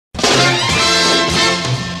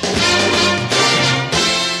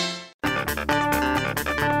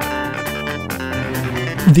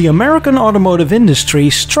The American automotive industry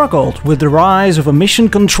struggled with the rise of emission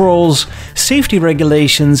controls, safety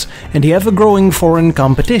regulations, and the ever-growing foreign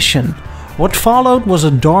competition. What followed was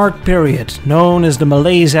a dark period known as the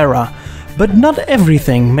Malaise Era, but not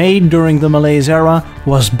everything made during the Malaise Era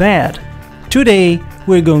was bad. Today,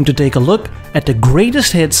 we're going to take a look at the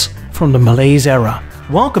greatest hits from the Malaise Era.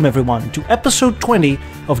 Welcome everyone to episode 20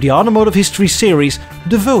 of the Automotive History series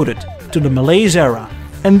devoted to the Malaise Era.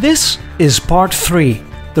 And this is part 3.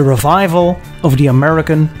 The revival of the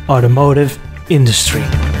American automotive industry.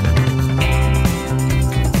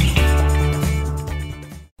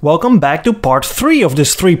 Welcome back to part 3 of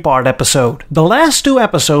this 3-part episode. The last 2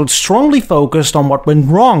 episodes strongly focused on what went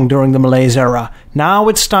wrong during the Malaise Era. Now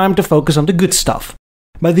it's time to focus on the good stuff.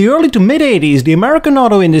 By the early to mid-80s, the American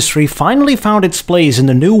auto industry finally found its place in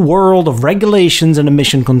the new world of regulations and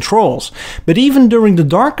emission controls. But even during the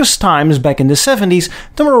darkest times back in the 70s,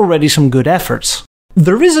 there were already some good efforts.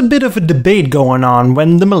 There is a bit of a debate going on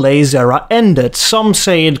when the Malaise Era ended. Some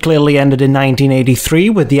say it clearly ended in 1983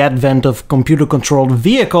 with the advent of computer-controlled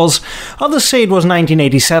vehicles. Others say it was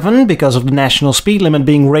 1987 because of the national speed limit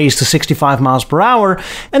being raised to 65 miles per hour.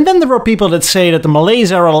 And then there are people that say that the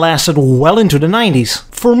Malaise Era lasted well into the 90s.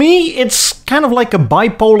 For me, it's kind of like a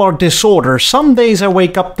bipolar disorder. Some days I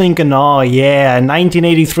wake up thinking, oh yeah, in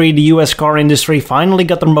 1983 the US car industry finally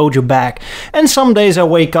got their mojo back. And some days I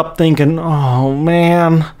wake up thinking, oh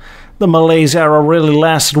man, the Malaise Era really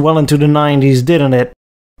lasted well into the 90s, didn't it?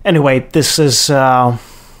 Anyway, this is what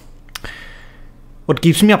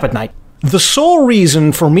keeps me up at night. The sole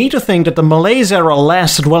reason for me to think that the Malaise Era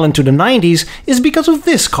lasted well into the 90s is because of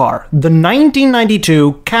this car, the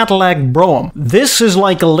 1992 Cadillac Brougham. This is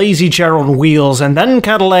like a lazy chair on wheels, and then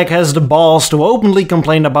Cadillac has the balls to openly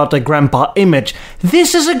complain about the grandpa image.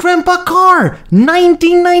 This is a grandpa car!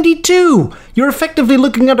 1992! You're effectively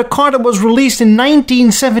looking at a car that was released in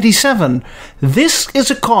 1977. This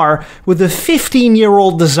is a car with a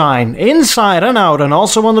 15-year-old design, inside and out and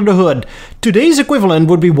also under the hood. Today's equivalent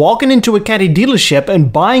would be walking into a Caddy dealership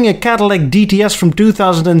and buying a Cadillac DTS from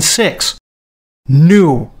 2006.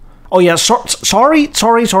 New. Oh yeah, sorry.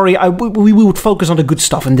 We would focus on the good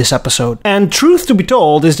stuff in this episode. And truth to be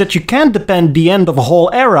told is that you can't depend the end of a whole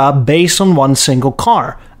era based on one single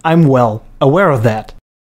car. I'm well aware of that.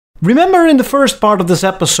 Remember in the first part of this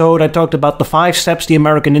episode I talked about the 5 steps the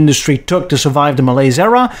American industry took to survive the Malaise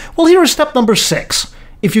Era? Well, here is step number 6.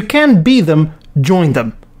 If you can't beat them, join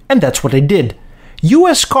them. And that's what they did.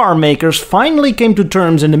 US car makers finally came to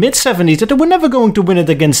terms in the mid-70s that they were never going to win it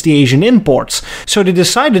against the Asian imports, so they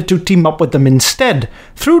decided to team up with them instead.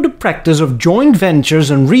 Through the practice of joint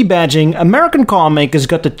ventures and rebadging, American car makers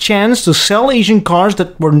got the chance to sell Asian cars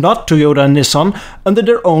that were not Toyota and Nissan under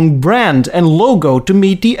their own brand and logo to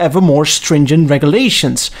meet the ever more stringent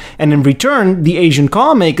regulations. And in return, the Asian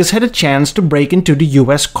car makers had a chance to break into the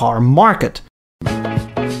US car market.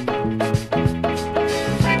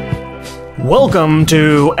 Welcome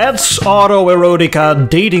to Ed's Autoerotica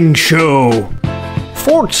Dating Show.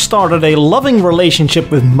 Ford started a loving relationship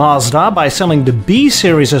with Mazda by selling the B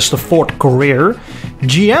series as the Ford Courier.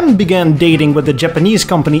 GM began dating with the Japanese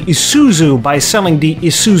company Isuzu by selling the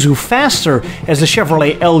Isuzu Faster as the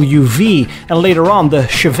Chevrolet LUV, and later on the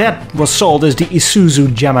Chevette was sold as the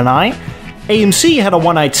Isuzu Gemini. AMC had a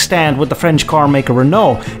one-night stand with the French car maker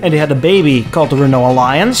Renault, and they had a baby called the Renault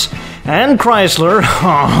Alliance. And Chrysler,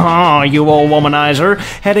 you old womanizer,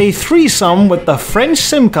 had a threesome with the French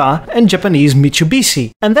Simca and Japanese Mitsubishi.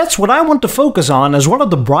 And that's what I want to focus on as one of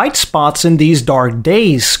the bright spots in these dark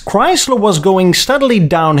days. Chrysler was going steadily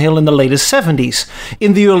downhill in the latest 70s.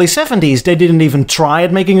 In the early 70s, they didn't even try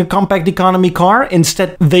at making a compact economy car.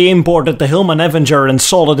 Instead, they imported the Hillman Avenger and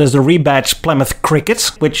sold it as the rebadged Plymouth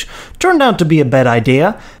Crickets, which turned out to be a bad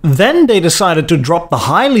idea. Then they decided to drop the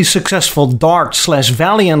highly successful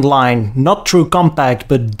Dart/Valiant line, not true compact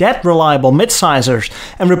but dead reliable mid-sizers,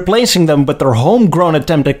 and replacing them with their homegrown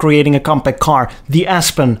attempt at creating a compact car, the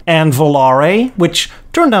Aspen and Volare, which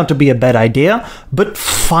turned out to be a bad idea. But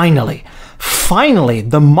finally,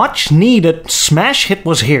 the much-needed smash hit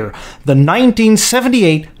was here, the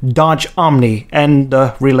 1978 Dodge Omni and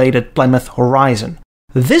the related Plymouth Horizon.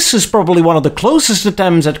 This is probably one of the closest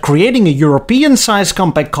attempts at creating a European-sized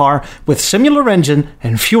compact car with similar engine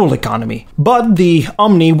and fuel economy. But the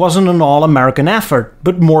Omni wasn't an all-American effort,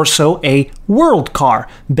 but more so a world car,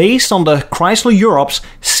 based on the Chrysler Europe's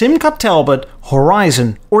Simca Talbot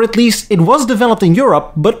Horizon, or at least it was developed in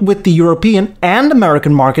Europe, but with the European and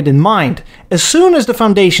American market in mind. As soon as the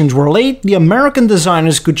foundations were laid, the American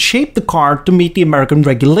designers could shape the car to meet the American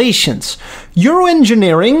regulations. Euro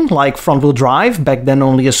engineering, like front-wheel drive, back then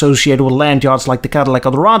only associated with land yards like the Cadillac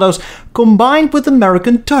Eldorados, combined with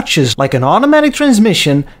American touches, like an automatic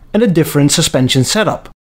transmission and a different suspension setup.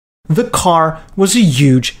 The car was a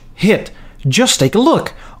huge hit. Just take a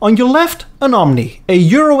look. On your left, an Omni, a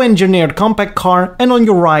Euro-engineered compact car, and on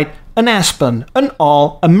your right, an Aspen, an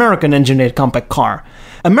all-American engineered compact car.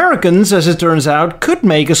 Americans, as it turns out, could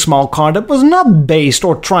make a small car that was not based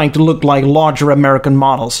or trying to look like larger American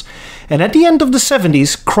models. And at the end of the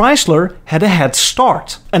 70s, Chrysler had a head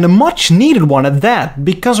start. And a much needed one at that,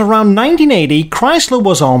 because around 1980, Chrysler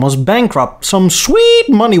was almost bankrupt. Some sweet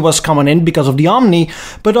money was coming in because of the Omni,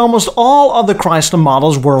 but almost all other Chrysler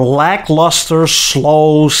models were lackluster,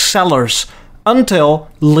 slow sellers. Until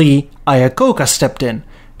Lee Iacocca stepped in.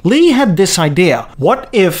 Lee had this idea: what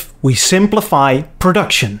if we simplify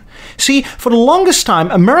production? See, for the longest time,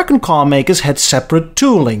 American car makers had separate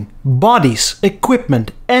tooling, bodies,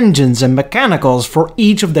 equipment, engines and mechanicals for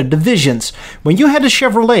each of their divisions. When you had a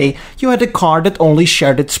Chevrolet, you had a car that only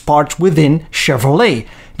shared its parts within Chevrolet.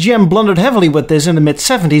 GM blundered heavily with this in the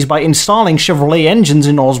mid-70s by installing Chevrolet engines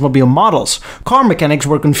in Oldsmobile models. Car mechanics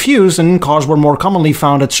were confused and cars were more commonly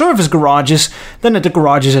found at service garages than at the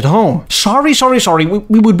garages at home. Sorry,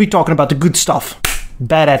 we would be talking about the good stuff.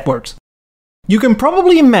 Bad Edwards. You can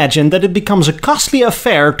probably imagine that it becomes a costly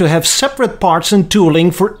affair to have separate parts and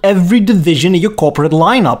tooling for every division in your corporate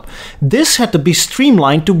lineup. This had to be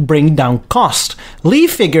streamlined to bring down cost. Lee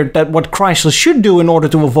figured that what Chrysler should do in order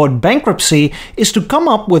to avoid bankruptcy is to come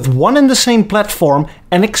up with one and the same platform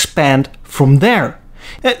and expand from there.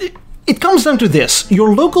 It comes down to this: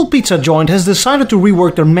 your local pizza joint has decided to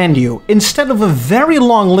rework their menu. Instead of a very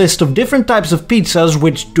long list of different types of pizzas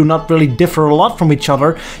which do not really differ a lot from each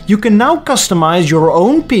other, you can now customize your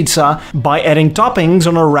own pizza by adding toppings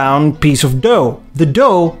on a round piece of dough. The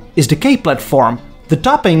dough is the K platform. The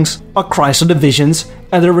toppings are Chrysler divisions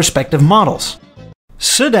and their respective models.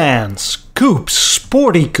 Sedans, coupes,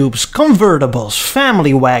 sporty coupes, convertibles,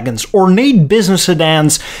 family wagons, ornate business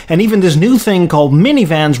sedans, and even this new thing called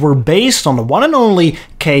minivans were based on the one and only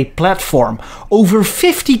K platform. Over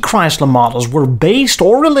 50 Chrysler models were based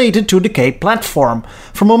or related to the K platform.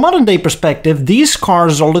 From a modern day perspective, these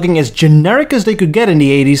cars are looking as generic as they could get in the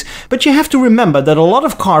 80s, but you have to remember that a lot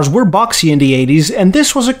of cars were boxy in the 80s, and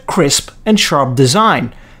this was a crisp and sharp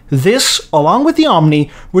design. This, along with the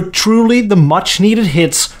Omni, were truly the much-needed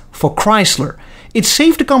hits for Chrysler. It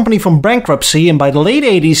saved the company from bankruptcy, and by the late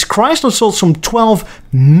 80s, Chrysler sold some 12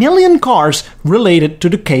 million cars related to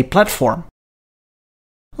the K platform.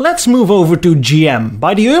 Let's move over to GM.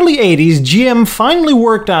 By the early 80s, GM finally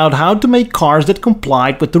worked out how to make cars that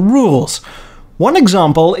complied with the rules. One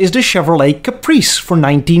example is the Chevrolet Caprice for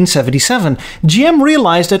 1977. GM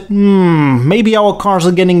realized that, maybe our cars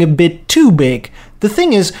are getting a bit too big. The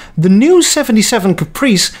thing is, the new 77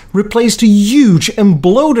 Caprice replaced a huge and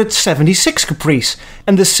bloated 76 Caprice,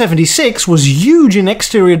 and the 76 was huge in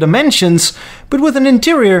exterior dimensions, but with an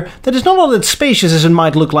interior that is not all that spacious as it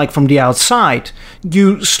might look like from the outside.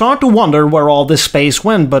 You start to wonder where all this space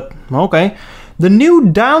went, but okay. The new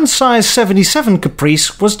downsized 77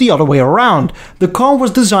 Caprice was the other way around. The car was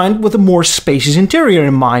designed with a more spacious interior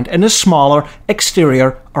in mind and a smaller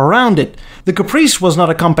exterior around it. The Caprice was not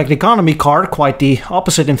a compact economy car, quite the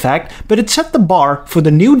opposite in fact, but it set the bar for the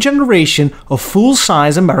new generation of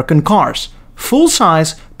full-size American cars.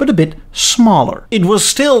 Full-size, but a bit smaller. It was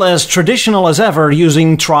still as traditional as ever,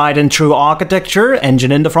 using tried and true architecture,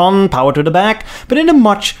 engine in the front, power to the back, but in a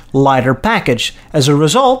much lighter package. As a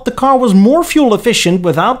result, the car was more fuel efficient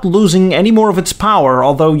without losing any more of its power,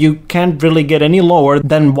 although you can't really get any lower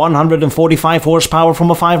than 145 horsepower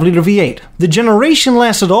from a 5-liter V8. The generation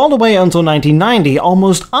lasted all the way until 1990,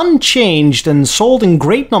 almost unchanged, and sold in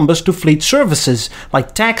great numbers to fleet services,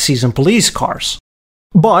 like taxis and police cars.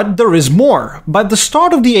 But there is more. By the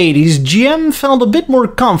start of the 80s, GM felt a bit more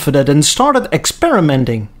confident and started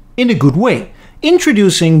experimenting, in a good way,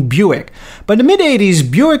 introducing Buick. By the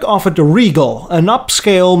mid-80s, Buick offered the Regal, an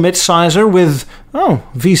upscale midsizer with,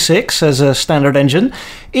 V6 as a standard engine.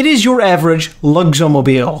 It is your average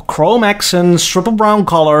Luxomobile, chrome accents, triple brown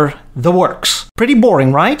color, the works. Pretty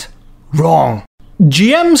boring, right? Wrong.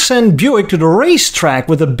 GM sent Buick to the racetrack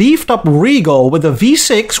with a beefed-up Regal with a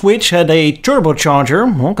V6 which had a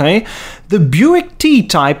turbocharger. Okay. The Buick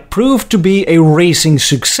T-Type proved to be a racing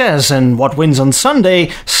success, and what wins on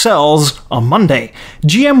Sunday sells on Monday.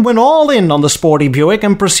 GM went all in on the sporty Buick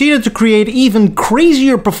and proceeded to create even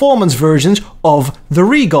crazier performance versions of the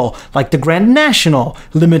Regal, like the Grand National,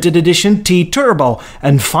 limited edition T-Turbo,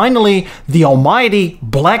 and finally the almighty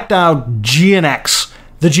blacked-out GNX.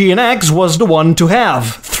 The GNX was the one to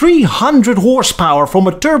have. 300 horsepower from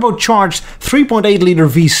a turbocharged 3.8-liter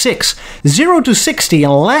V6, 0 to 60 in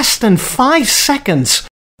less than 5 seconds.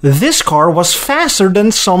 This car was faster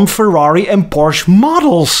than some Ferrari and Porsche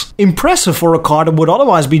models. Impressive for a car that would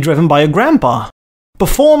otherwise be driven by a grandpa.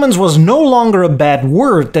 Performance was no longer a bad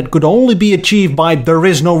word that could only be achieved by there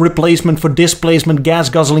is no replacement for displacement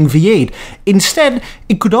gas-guzzling V8. Instead,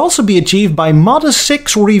 it could also be achieved by modest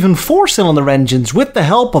 6 or even 4-cylinder engines with the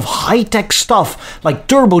help of high-tech stuff like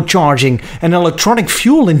turbocharging and electronic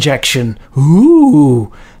fuel injection.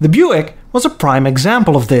 Ooh! The Buick was a prime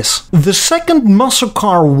example of this. The second muscle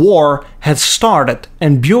car war had started,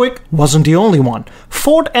 and Buick wasn't the only one.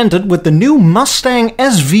 Ford entered with the new Mustang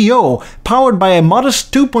SVO, powered by a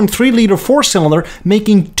modest 2.3-liter 4-cylinder,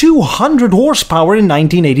 making 200 horsepower in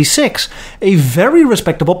 1986. A very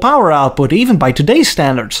respectable power output, even by today's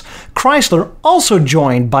standards. Chrysler also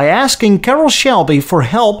joined by asking Carroll Shelby for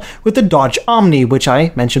help with the Dodge Omni, which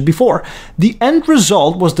I mentioned before. The end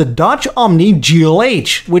result was the Dodge Omni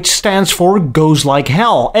GLH, which stands for Goes Like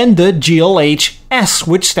Hell, and the GLH S,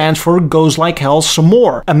 which stands for Goes Like Hell Some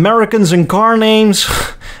More. Americans and car names,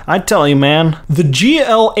 I tell you, man. The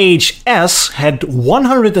GLH S had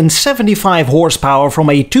 175 horsepower from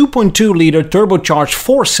a 2.2-liter turbocharged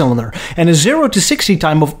 4-cylinder and a 0 to 60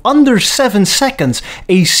 time of under 7 seconds,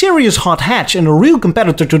 a serious hot hatch and a real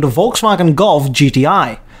competitor to the Volkswagen Golf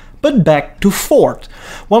GTI. But back to Ford.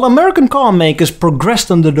 While American car makers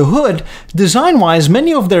progressed under the hood, design-wise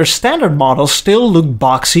many of their standard models still looked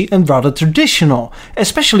boxy and rather traditional,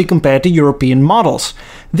 especially compared to European models.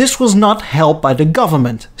 This was not helped by the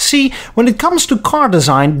government. See, when it comes to car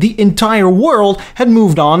design, the entire world had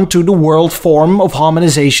moved on to the world form of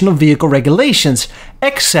harmonization of vehicle regulations,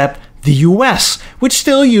 except the US, which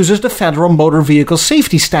still uses the Federal Motor Vehicle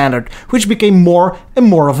Safety Standard, which became more and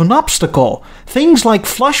more of an obstacle. Things like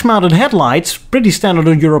flush-mounted headlights, pretty standard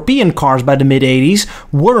on European cars by the mid-80s,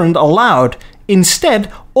 weren't allowed.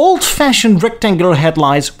 Instead, old-fashioned rectangular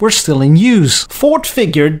headlights were still in use. Ford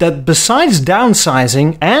figured that besides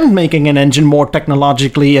downsizing and making an engine more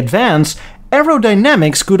technologically advanced,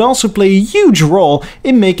 aerodynamics could also play a huge role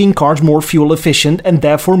in making cars more fuel efficient and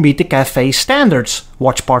therefore meet the CAFE standards.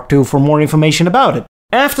 Watch part 2 for more information about it.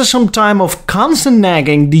 After some time of constant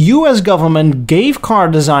nagging, the US government gave car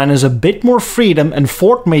designers a bit more freedom, and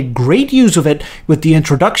Ford made great use of it with the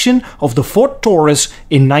introduction of the Ford Taurus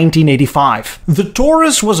in 1985. The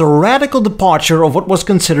Taurus was a radical departure of what was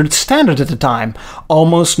considered standard at the time.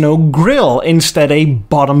 Almost no grille, instead a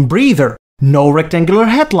bottom breather. No rectangular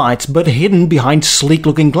headlights, but hidden behind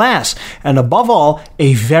sleek-looking glass, and above all,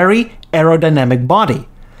 a very aerodynamic body.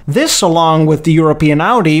 This, along with the European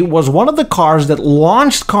Audi, was one of the cars that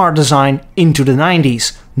launched car design into the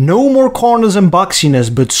 90s. No more corners and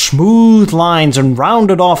boxiness, but smooth lines and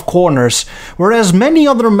rounded off corners. Whereas many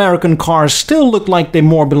other American cars still looked like they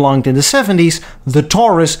more belonged in the 70s, the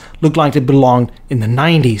Taurus looked like it belonged in the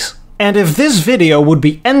 90s. And if this video would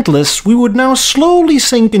be endless, we would now slowly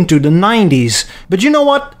sink into the 90s. But you know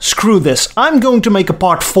what? Screw this. I'm going to make a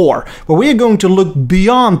part 4, where we are going to look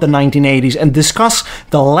beyond the 1980s and discuss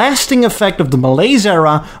the lasting effect of the Malaise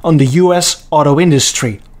era on the US auto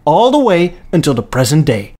industry, all the way until the present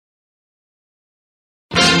day.